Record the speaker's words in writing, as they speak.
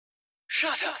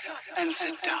Shut up and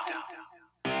sit down.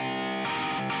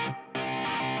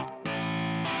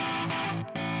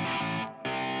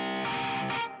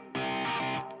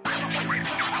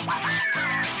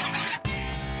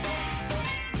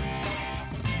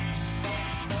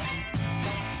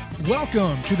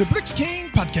 Welcome to the Bricks King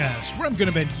podcast, where I'm going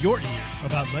to bend your ear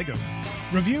about LEGO,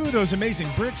 review those amazing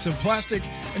bricks of plastic,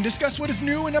 and discuss what is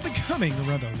new and up and coming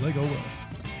around the LEGO world.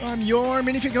 I'm your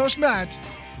Minifigure host, Matt.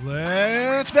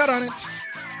 Let's bet on it.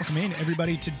 Welcome in,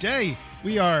 everybody. Today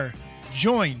we are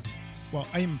joined. Well,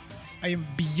 I am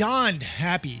beyond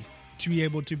happy to be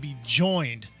able to be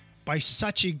joined by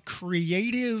such a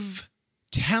creative,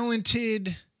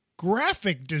 talented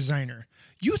graphic designer.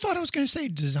 You thought I was going to say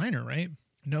designer, right?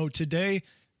 No, today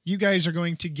you guys are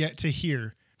going to get to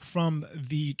hear from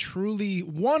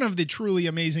one of the truly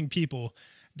amazing people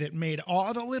that made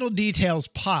all the little details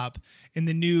pop in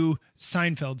the new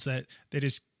Seinfeld set that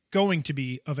is going to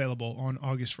be available on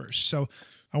August 1st. So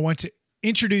I want to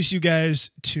introduce you guys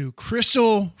to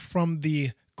Crystal from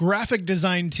the graphic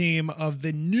design team of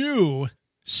the new,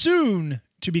 soon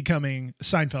to be coming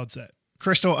Seinfeld set.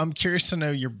 Crystal, I'm curious to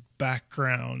know your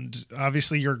background.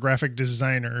 Obviously, you're a graphic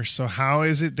designer. So how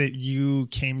is it that you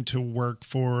came to work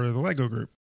for the LEGO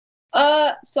Group?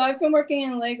 So I've been working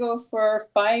in LEGO for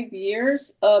 5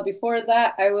 years. Before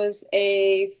that, I was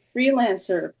a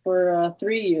freelancer for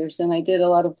 3 years, and I did a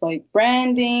lot of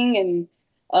branding and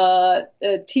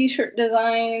t-shirt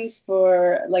designs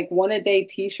for one-a-day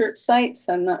t-shirt sites.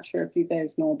 I'm not sure if you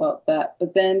guys know about that.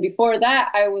 But then before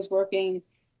that, I was working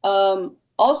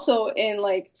also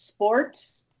in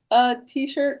sports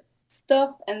t-shirt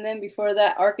stuff, and then before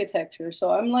that, architecture.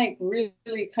 So I'm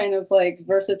really kind of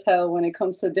versatile when it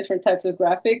comes to different types of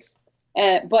graphics.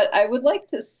 But I would like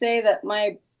to say that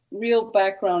my real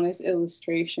background is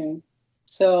illustration.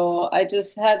 So I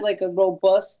just had a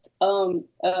robust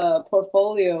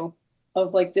portfolio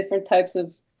of different types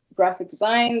of graphic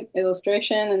design,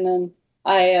 illustration, and then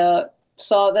I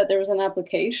saw that there was an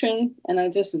application, and I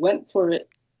just went for it,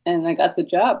 and I got the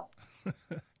job.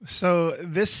 So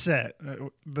this set,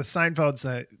 the Seinfeld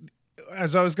set,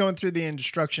 as I was going through the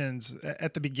instructions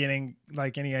at the beginning,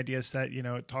 like any idea set,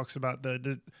 it talks about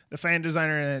the fan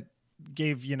designer, and it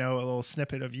gave, a little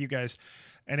snippet of you guys.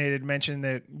 And it had mentioned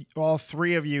that all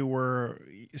three of you were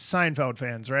Seinfeld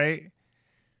fans, right?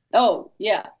 Oh,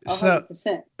 yeah,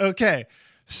 100%. Okay.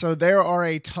 So there are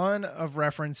a ton of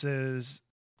references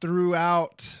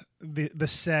throughout the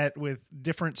set with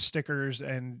different stickers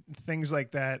and things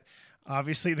like that.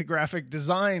 Obviously, the graphic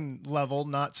design level,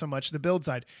 not so much the build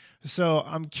side. So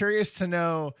I'm curious to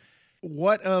know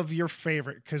what of your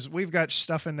favorite, because we've got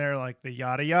stuff in there like the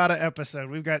Yada Yada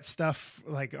episode. We've got stuff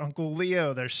like Uncle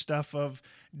Leo. There's stuff of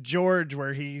George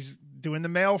where he's doing the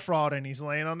mail fraud and he's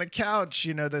laying on the couch,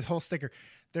 the whole sticker.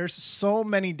 There's so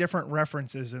many different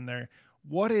references in there.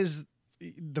 What is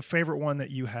the favorite one that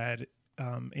you had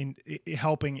in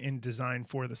helping in design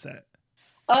for the set?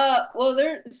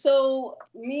 So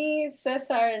me,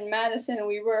 Cesar, and Madison,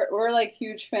 we're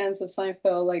huge fans of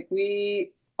Seinfeld.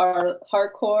 We are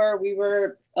hardcore. We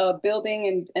were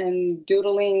building and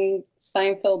doodling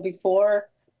Seinfeld before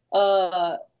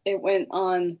it went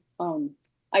on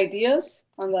Ideas,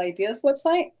 on the Ideas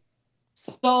website.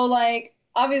 So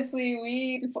obviously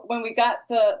when we got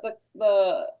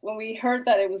when we heard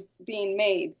that it was being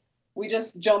made, we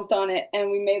just jumped on it and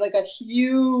we made a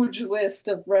huge list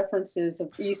of references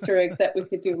of Easter eggs that we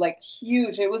could do,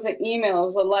 huge. It was an email. It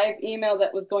was a live email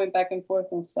that was going back and forth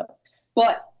and stuff.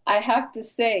 But I have to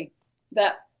say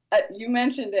that you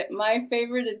mentioned it. My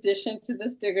favorite addition to the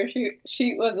sticker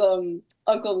sheet was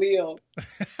Uncle Leo,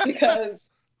 because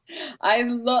I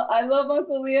love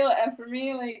Uncle Leo, and for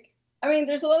me,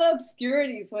 there's a lot of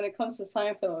obscurities when it comes to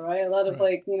Seinfeld, right? A lot of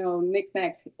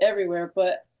knickknacks everywhere,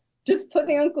 but just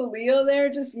putting Uncle Leo there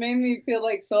just made me feel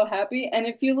so happy. And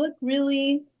if you look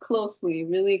really closely,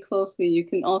 you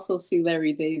can also see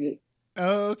Larry David.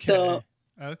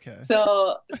 Okay.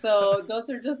 So those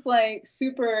are just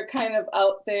super kind of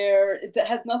out there. It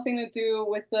has nothing to do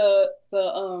with the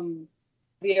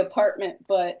apartment,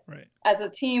 but right. As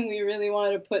a team, we really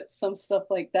wanted to put some stuff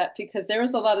like that, because there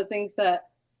was a lot of things that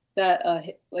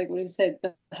what you said,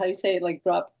 how you say it,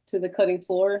 drop to the cutting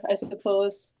floor, I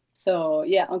suppose. So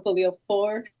yeah, Uncle Leo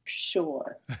for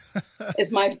sure.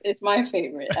 It's my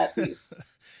favorite, at least.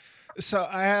 So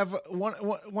I have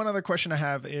one other question I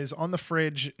have is on the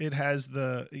fridge. It has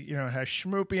it has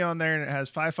Schmoopy on there, and it has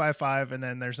 555, and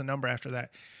then there's a number after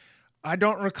that. I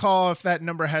don't recall if that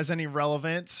number has any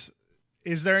relevance.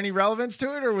 Is there any relevance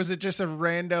to it, or was it just a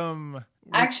random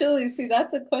Actually, see,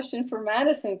 that's a question for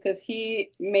Madison because he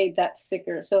made that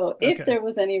sticker. So if there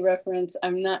was any reference,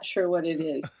 I'm not sure what it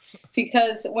is.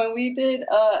 Because when we did,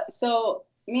 so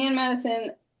me and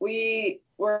Madison, we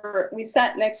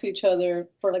sat next to each other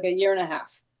for like a year and a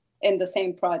half in the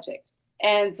same project.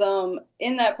 And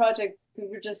in that project, we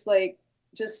were just I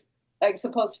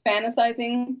suppose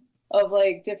fantasizing of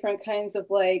like different kinds of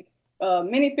like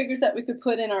minifigures that we could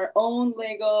put in our own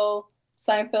Lego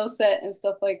Seinfeld set and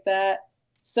stuff like that.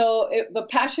 So the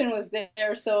passion was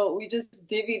there. So we just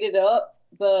divvied it up,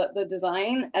 the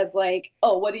design as like,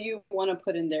 oh, what do you want to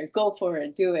put in there? Go for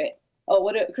it. Do it.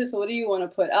 Oh, Crystal, what do you want to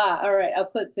put? All right, I'll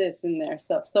put this in there.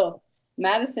 So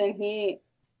Madison, he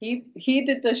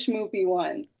did the schmoopy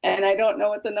one, and I don't know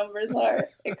what the numbers are.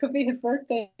 It could be his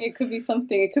birthday. It could be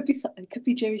something. It could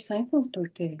be Jerry Seinfeld's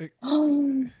birthday.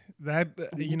 That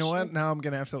you know what? Now I'm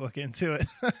gonna have to look into it.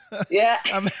 Yeah,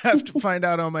 I'm gonna have to find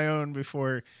out on my own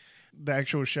before the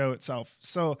actual show itself.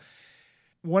 So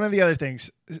one of the other things,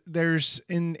 there's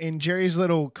in Jerry's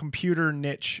little computer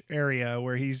niche area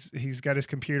where he's got his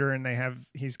computer and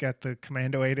he's got the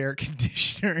Commando 8 air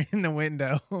conditioner in the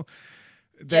window.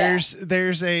 There's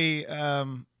a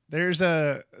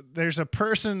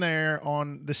person there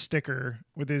on the sticker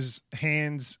with his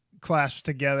hands clasped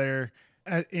together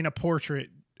in a portrait.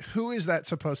 Who is that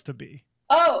supposed to be?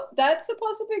 Oh, that's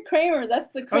supposed to be Kramer.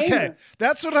 That's the Kramer. Okay,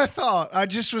 that's what I thought. I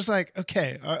just was like,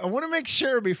 okay, I want to make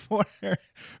sure before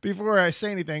I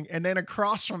say anything. And then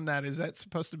across from that, is that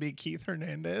supposed to be Keith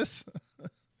Hernandez?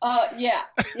 Yeah.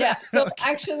 So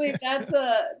actually, that's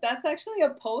actually a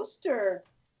poster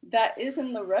that is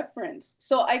in the reference.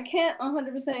 So I can't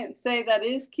 100% say that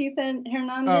is Keith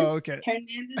Hernandez. Oh, okay.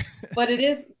 Hernandez, but it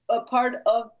is a part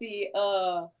of the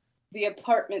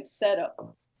apartment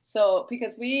setup. So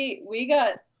because we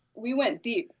went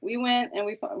deep, we went and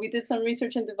we did some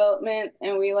research and development,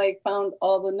 and we like found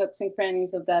all the nooks and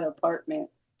crannies of that apartment.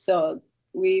 So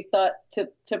we thought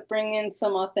to bring in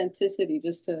some authenticity,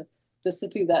 just to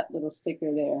do that little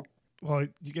sticker there. Well,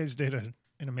 you guys did an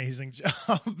amazing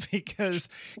job, because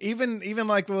even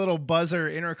like the little buzzer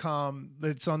intercom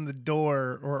that's on the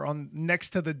door or on next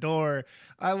to the door,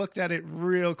 I looked at it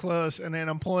real close, and then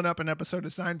I'm pulling up an episode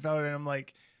of Seinfeld and I'm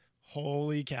like,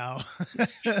 holy cow.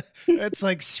 It's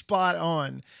like spot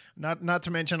on. Not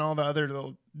to mention all the other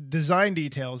little design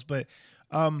details, but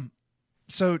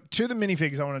so to the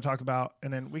minifigs I want to talk about,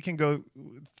 and then we can go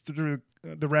through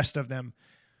the rest of them.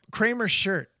 Kramer's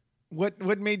shirt. What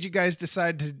made you guys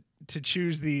decide to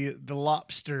choose the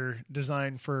lobster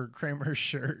design for Kramer's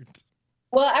shirt?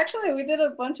 Well, actually, we did a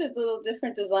bunch of little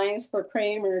different designs for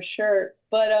Kramer's shirt,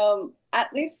 but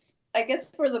at least I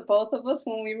guess for the both of us,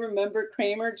 when we remember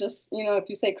Kramer, just, if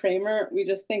you say Kramer, we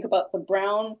just think about the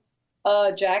brown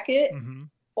jacket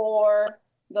or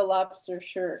the lobster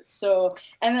shirt. So,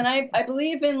 and then I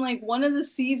believe in like one of the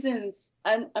seasons,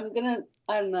 I'm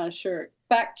not sure,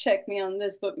 fact check me on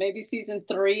this, but maybe season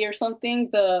 3 or something,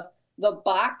 the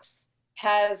box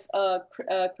has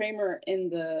Kramer in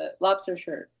the lobster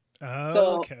shirt. Oh, so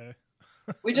okay.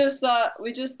 we just thought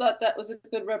that was a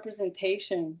good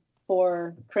representation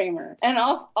for Kramer, and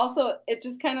also it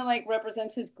just kind of like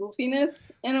represents his goofiness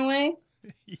in a way.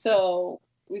 Yeah. So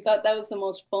we thought that was the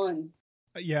most fun.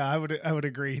 Yeah, I would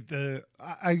agree.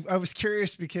 I was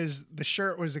curious because the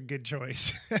shirt was a good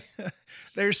choice.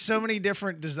 There's so many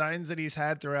different designs that he's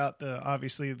had throughout the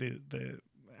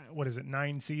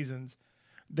 9 seasons.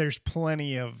 There's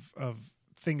plenty of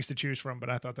things to choose from, but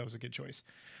I thought that was a good choice.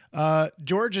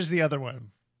 George is the other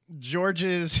one. George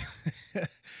is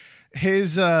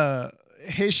his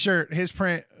shirt, his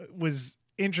print was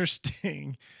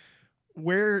interesting.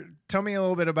 Tell me a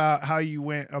little bit about how you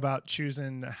went about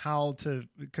choosing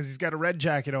because he's got a red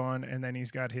jacket on, and then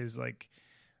he's got his I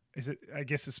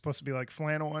guess it's supposed to be like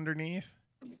flannel underneath.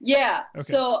 Yeah. Okay.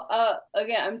 So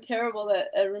again, I'm terrible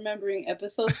at remembering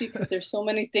episodes because there's so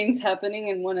many things happening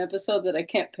in one episode that I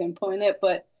can't pinpoint it.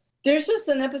 But there's just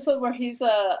an episode where he's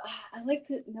not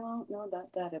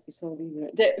that episode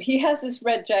either. He has this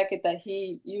red jacket that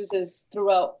he uses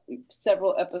throughout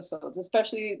several episodes,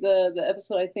 especially the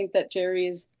episode I think that Jerry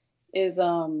is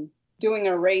doing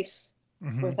a race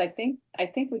with I think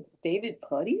with David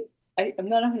Puddy. I'm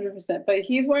not 100%, but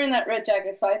he's wearing that red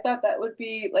jacket, so I thought that would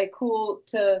be like cool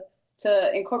to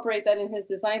incorporate that in his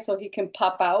design so he can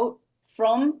pop out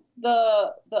from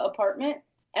the apartment.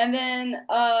 And then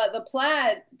the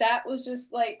plaid, that was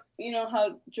just like,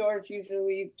 how George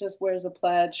usually just wears a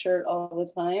plaid shirt all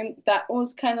the time. That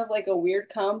was kind of like a weird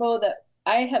combo that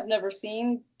I have never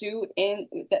seen do in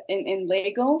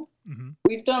Lego. Mm-hmm.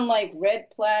 We've done like red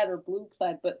plaid or blue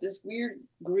plaid, but this weird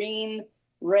green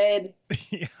red,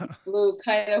 Yeah. blue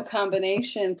kind of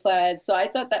combination plaid. So I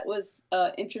thought that was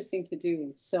interesting to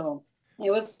do. So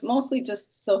it was mostly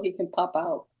just so he can pop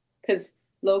out because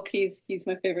low key he's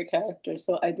my favorite character.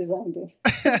 So I designed him.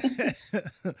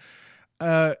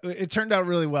 It turned out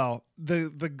really well.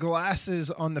 The glasses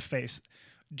on the face.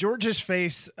 George's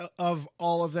face of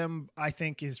all of them, I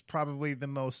think, is probably the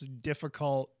most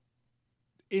difficult.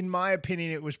 In my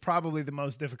opinion, it was probably the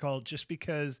most difficult just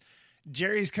because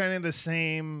Jerry's kind of the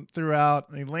same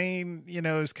throughout. Elaine,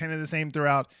 is kind of the same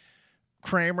throughout.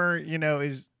 Kramer,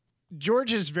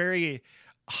 George is very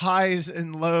highs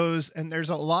and lows, and there's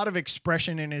a lot of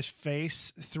expression in his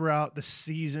face throughout the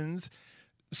seasons.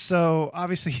 So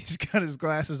obviously he's got his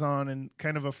glasses on and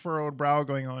kind of a furrowed brow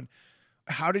going on.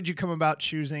 How did you come about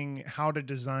choosing how to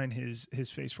design his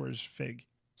face for his fig?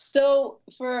 So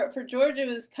for George, it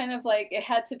was kind of like it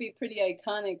had to be pretty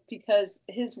iconic because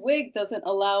his wig doesn't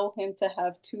allow him to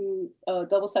have two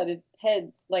double-sided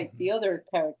head like the other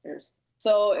characters.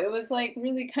 So it was like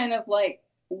really kind of like,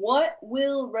 what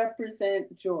will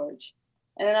represent George?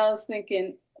 And then I was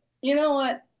thinking, you know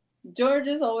what? George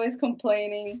is always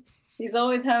complaining. He's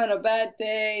always having a bad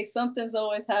day. Something's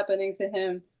always happening to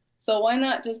him. So why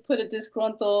not just put a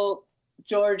disgruntled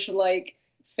George-like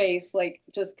face, like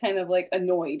just kind of like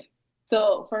annoyed.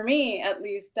 So for me, at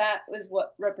least, that was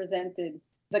what represented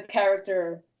the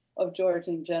character of George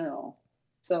in general.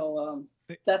 So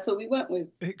that's what we went with.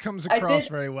 It comes across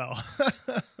very well.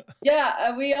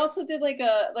 Yeah, we also did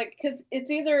because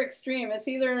it's either extreme. It's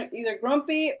either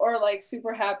grumpy or like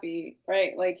super happy,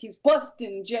 right? Like he's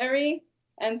busting Jerry,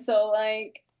 and so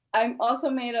like I also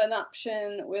made an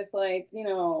option with like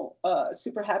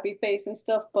super happy face and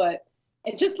stuff, but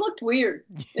it just looked weird.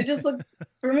 It just looked,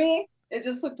 for me, it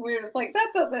just looked weird. It's like,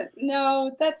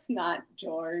 that's not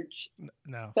George.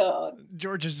 No. So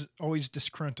George is always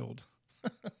disgruntled.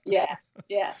 Yeah.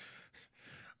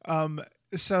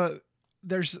 So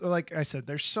there's, like I said,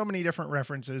 there's so many different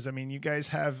references. I mean, you guys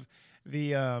have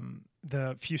the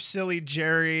Fusilli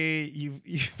Jerry.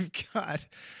 You've got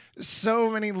so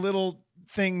many little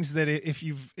things that if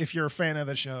you're a fan of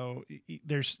the show,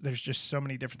 there's just so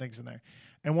many different things in there.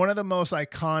 And one of the most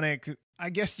iconic,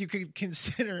 I guess you could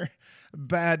consider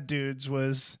bad dudes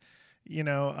was,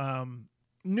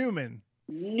 Newman.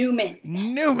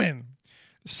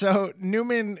 So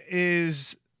Newman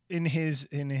is in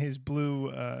his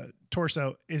blue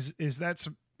torso that's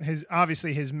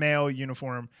obviously his male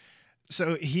uniform.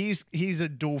 So he's a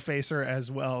dual facer as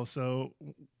well. So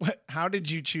how did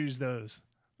you choose those?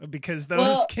 Because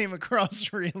those came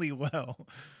across really well.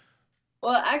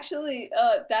 Well, actually,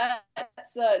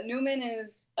 that's Newman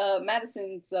is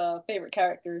Madison's favorite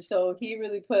character, so he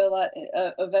really put a lot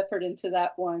of effort into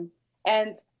that one.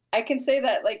 And I can say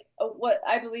that, like, what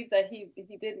I believe that he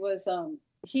did was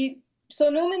so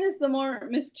Newman is the more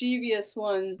mischievous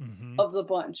one of the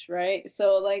bunch, right?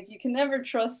 So like you can never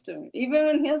trust him, even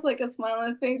when he has like a smile on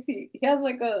his face. He has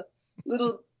like a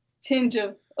little tinge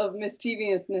of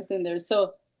mischievousness in there.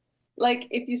 So like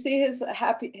if you see his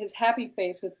happy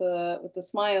face with the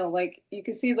smile, like you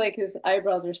can see like his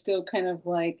eyebrows are still kind of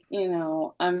like,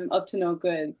 I'm up to no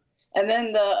good. And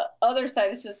then the other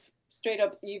side is just straight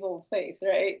up evil face,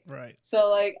 right? Right. So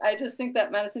like I just think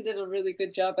that Madison did a really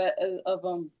good job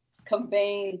of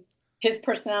conveying his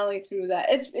personality through that.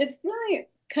 It's really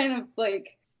kind of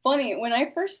like funny. When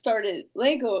I first started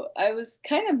Lego, I was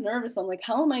kind of nervous. I'm like,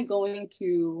 how am I going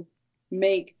to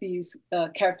make these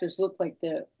characters look like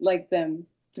them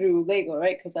through Lego,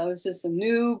 right? Because I was just a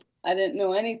noob. I didn't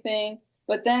know anything.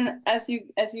 But then as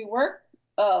you work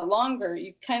longer,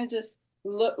 you kind of just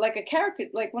look like a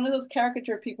caricature, like one of those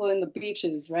caricature people in the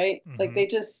beaches, right? Like they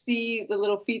just see the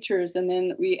little features and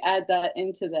then we add that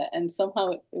into that, and somehow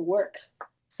it works.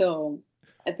 So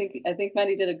I think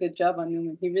Maddie did a good job on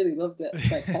Newman. He really loved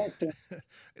that character.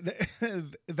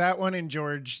 That one and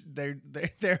George,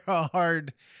 they're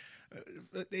hard.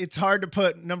 It's hard to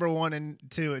put number 1 and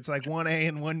 2. It's like 1A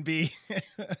and 1B,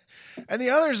 and the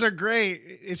others are great.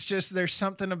 It's just there's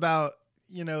something about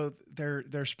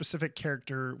their specific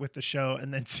character with the show,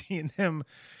 and then seeing them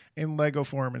in Lego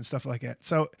form and stuff like that.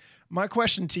 So my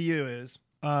question to you is,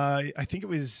 I think it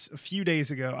was a few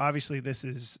days ago. Obviously, this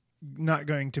is not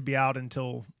going to be out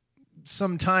until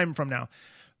some time from now,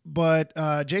 but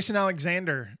Jason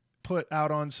Alexander put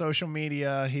out on social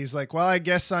media, he's like, well, I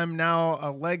guess I'm now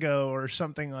a Lego or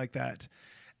something like that.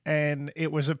 And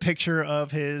it was a picture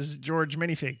of his George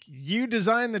minifig. You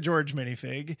designed the George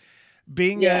minifig.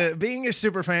 Being a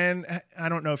super fan, I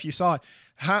don't know if you saw it.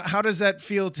 How does that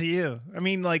feel to you? I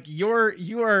mean, like you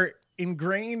are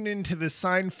ingrained into the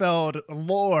Seinfeld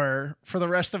lore for the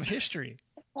rest of history.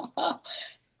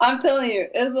 I'm telling you,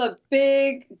 it's a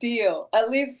big deal. At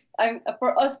least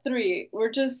for us three,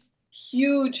 we're just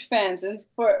huge fans. And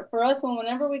for us,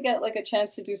 whenever we get like a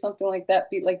chance to do something like that,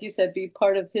 be like you said, be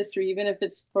part of history, even if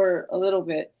it's for a little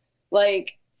bit,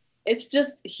 like it's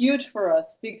just huge for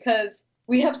us because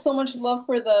we have so much love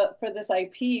for this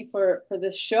IP for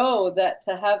this show that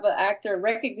to have an actor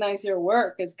recognize your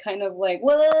work is kind of like,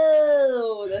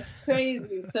 whoa, that's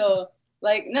crazy. So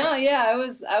like, no, yeah, I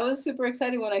was super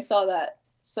excited when I saw that.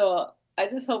 So I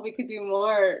just hope we could do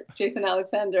more Jason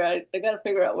Alexander. I got to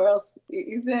figure out where else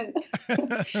he's in.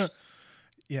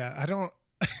 Yeah, I don't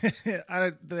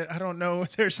I don't know.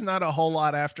 There's not a whole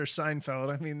lot after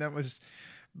Seinfeld. I mean, that was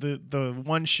the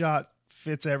one shot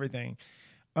fits everything.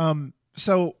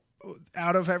 So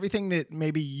out of everything that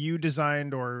maybe you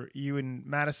designed or you and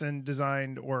Madison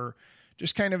designed or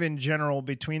just kind of in general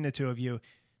between the two of you,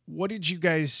 what did you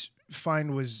guys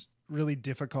find was really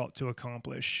difficult to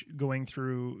accomplish going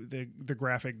through the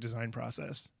graphic design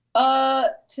process?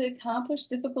 Difficult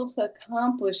to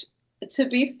accomplish. To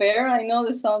be fair, I know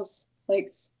this sounds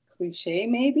like cliche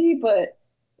maybe, but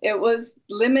it was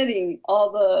limiting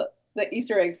all the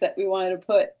Easter eggs that we wanted to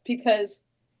put because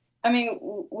I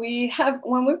mean, we have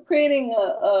when we're creating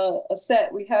a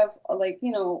set, we have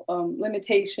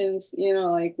limitations,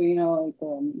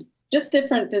 just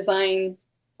different design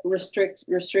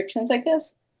restrictions, I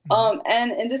guess.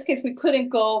 And in this case, we couldn't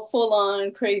go full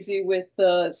on crazy with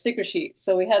the sticker sheet,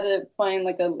 so we had to find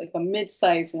like a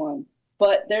mid-size one.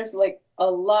 But there's like a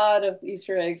lot of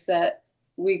Easter eggs that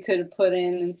we could put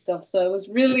in and stuff, so it was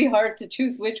really hard to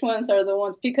choose which ones are the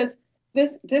ones because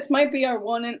this might be our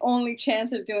one and only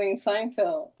chance of doing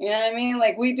Seinfeld. You know what I mean?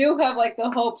 Like we do have like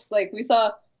the hopes. Like we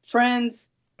saw Friends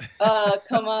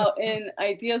come out in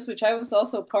Ideas, which I was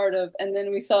also part of, and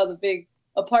then we saw the big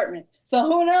apartment. So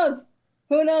who knows?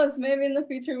 Who knows? Maybe in the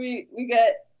future we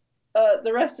get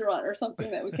the restaurant or something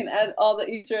that we can add all the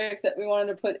Easter eggs that we wanted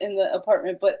to put in the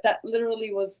apartment. But that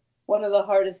literally was one of the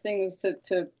hardest things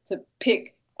to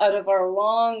pick out of our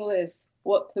long list.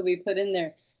 What could we put in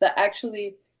there that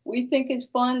actually we think is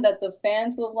fun, that the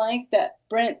fans will like, that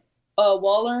Brent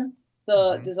Waller,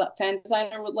 the fan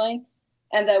designer, would like,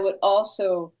 and that would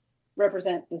also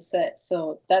represent the set.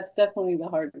 So that's definitely the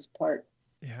hardest part.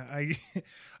 Yeah,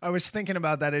 I was thinking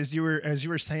about that as you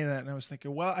were saying that, and I was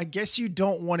thinking, well, I guess you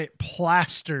don't want it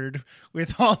plastered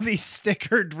with all these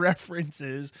stickered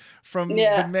references from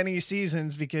the many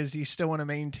seasons because you still want to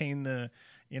maintain the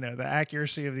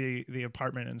accuracy of the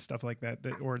apartment and stuff like that,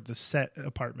 or the set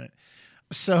apartment.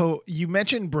 So you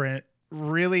mentioned Brent,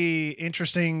 really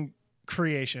interesting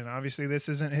creation. Obviously, this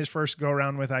isn't his first go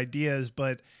around with Ideas,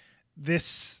 but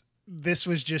this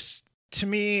was just, to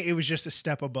me, it was just a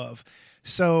step above.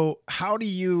 So how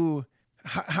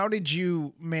did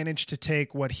you manage to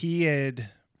take what he had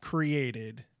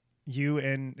created, you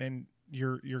and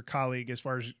your colleague as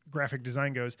far as graphic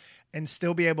design goes, and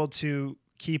still be able to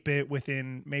keep it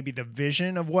within maybe the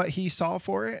vision of what he saw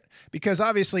for it? Because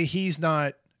obviously he's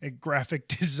not a graphic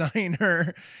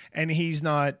designer and he's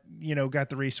not, got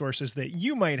the resources that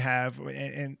you might have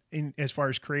and in as far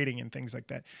as creating and things like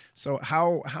that. So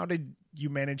how did you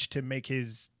manage to make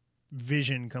his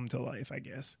vision come to life, I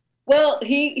guess? Well,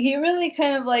 he really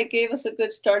kind of like gave us a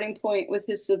good starting point with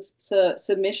his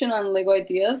submission on LEGO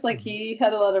Ideas. Like he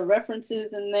had a lot of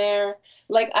references in there.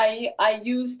 Like I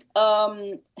used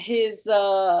his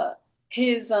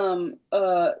he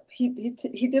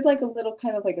did like a little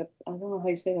kind of like I don't know how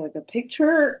you say it, like a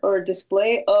picture or a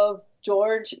display of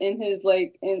George in his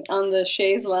on the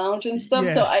chaise lounge and stuff.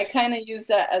 Yes. So I kind of used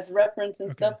that as reference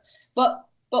and stuff. But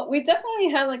we definitely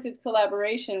had like a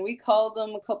collaboration. We called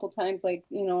them a couple times,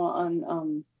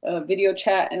 on video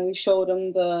chat, and we showed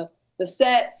them the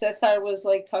set. Cesar was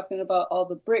like talking about all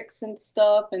the bricks and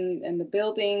stuff and the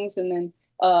buildings, and then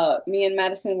me and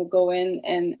Madison would go in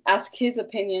and ask his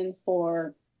opinion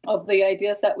of the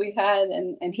ideas that we had,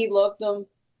 and he loved them.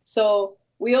 So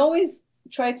we always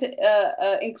try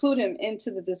to include him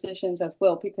into the decisions as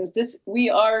well, because we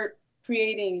are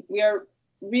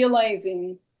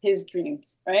realizing his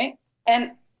dreams, right?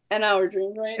 And our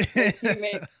dreams, right?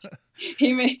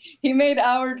 He made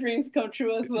our dreams come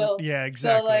true as well. Yeah,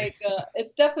 exactly. So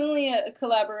it's definitely a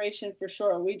collaboration for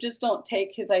sure. We just don't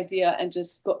take his idea and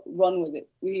just run with it.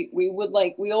 We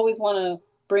always want to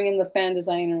bring in the fan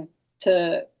designer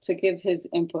to give his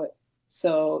input.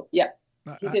 So yeah,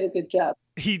 he did a good job.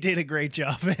 He did a great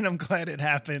job, and I'm glad it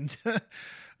happened.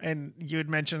 And you had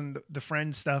mentioned the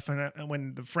Friends stuff, and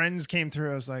when the Friends came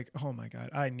through, I was like, oh my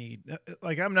God, I'm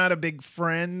not a big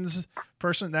Friends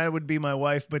person. That would be my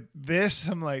wife. But this,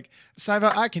 I'm like,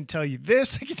 Saiva, I can tell you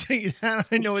this. I can tell you that.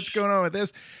 I know what's going on with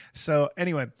this. So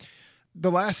anyway,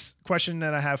 the last question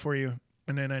that I have for you,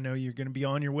 and then I know you're going to be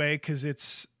on your way because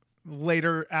it's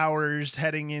later hours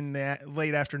heading in that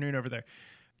late afternoon over there.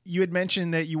 You had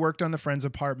mentioned that you worked on the friend's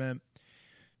apartment.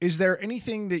 Is there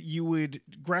anything that you would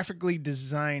graphically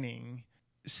designing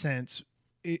sense?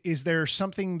 Is there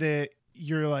something that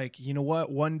you're like, you know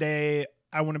what, one day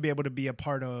I want to be able to be a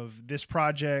part of this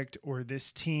project or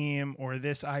this team or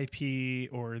this IP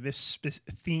or this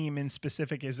theme in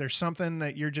specific? Is there something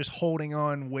that you're just holding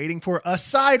on, waiting for,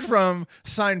 aside from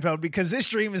Seinfeld, because this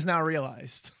dream is now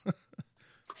realized?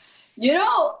 You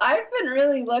know, I've been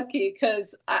really lucky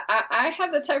because I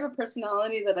have the type of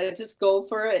personality that I just go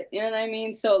for it. You know what I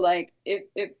mean? So like if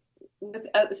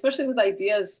especially with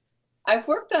ideas, I've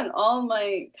worked on all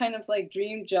my kind of like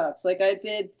dream jobs. Like I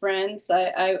did Friends.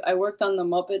 I worked on the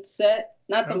Muppet set,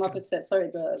 not the Muppet set. Sorry,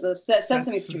 the set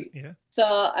Sesame Street. Yeah. So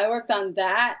I worked on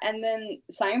that, and then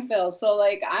Seinfeld. So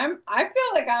like I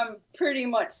feel like I'm pretty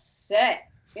much set.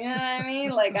 You know what I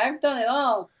mean? Like I've done it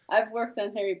all. I've worked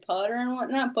on Harry Potter and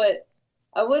whatnot, but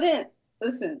I wouldn't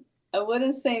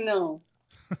say no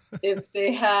if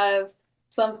they have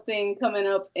something coming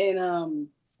up in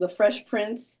The Fresh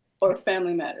Prince or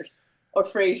Family Matters. Or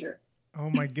Frasier. Oh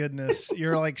my goodness.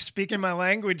 You're like speaking my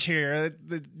language here.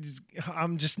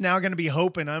 I'm just now going to be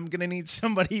hoping I'm going to need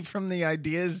somebody from the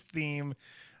ideas theme,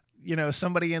 you know,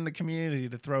 somebody in the community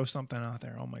to throw something out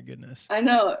there. Oh my goodness. I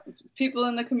know. People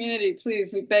in the community,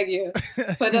 please, we beg you.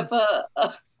 Put up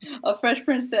a Fresh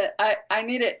Prince set. I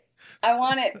need it. I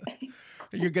want it.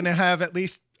 You're going to have at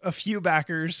least a few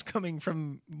backers coming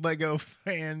from Lego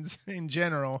fans in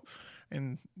general.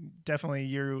 And definitely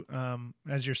you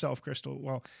as yourself, Crystal.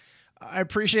 Well, I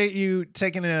appreciate you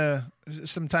taking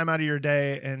some time out of your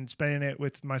day and spending it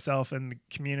with myself and the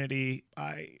community.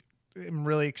 I am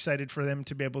really excited for them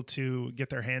to be able to get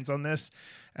their hands on this,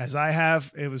 as I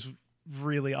have. It was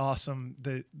really awesome.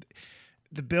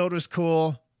 The build was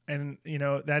cool, and you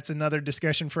know that's another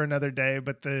discussion for another day.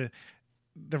 But the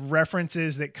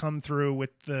references that come through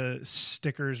with the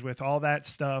stickers, with all that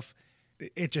stuff,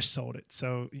 it just sold it.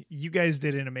 So you guys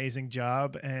did an amazing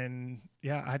job. And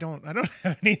yeah, I don't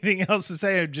have anything else to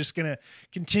say. I'm just going to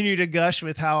continue to gush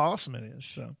with how awesome it is.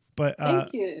 So, but thank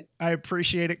you. I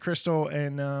appreciate it, Crystal.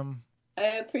 And I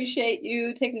appreciate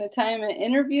you taking the time and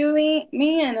interviewing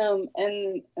me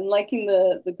and liking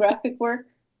the graphic work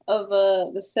of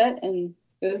the set. And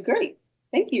it was great.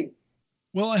 Thank you.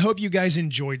 Well, I hope you guys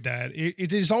enjoyed that.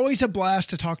 It is always a blast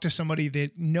to talk to somebody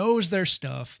that knows their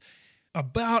stuff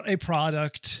about a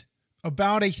product,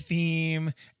 about a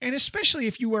theme, and especially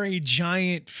if you are a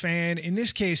giant fan. In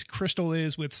this case, Crystal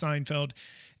is with Seinfeld,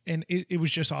 and it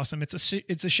was just awesome.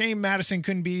 It's a shame Madison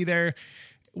couldn't be there.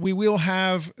 We will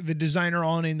have the designer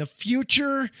on in the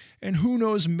future, and who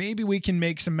knows, maybe we can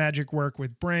make some magic work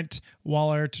with Brent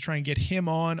Waller to try and get him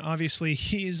on. Obviously,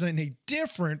 he's in a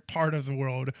different part of the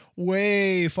world,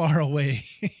 way far away.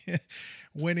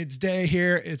 When it's day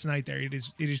here, it's night there. It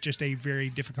is just a very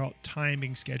difficult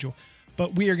timing schedule.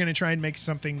 But we are going to try and make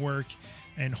something work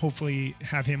and hopefully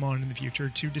have him on in the future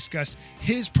to discuss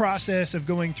his process of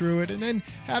going through it and then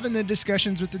having the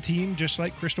discussions with the team, just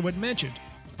like Crystal had mentioned.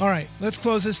 All right, let's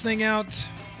close this thing out.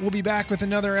 We'll be back with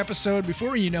another episode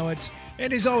before you know it.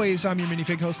 And as always, I'm your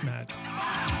minifig host, Matt.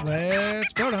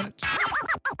 Let's build on it.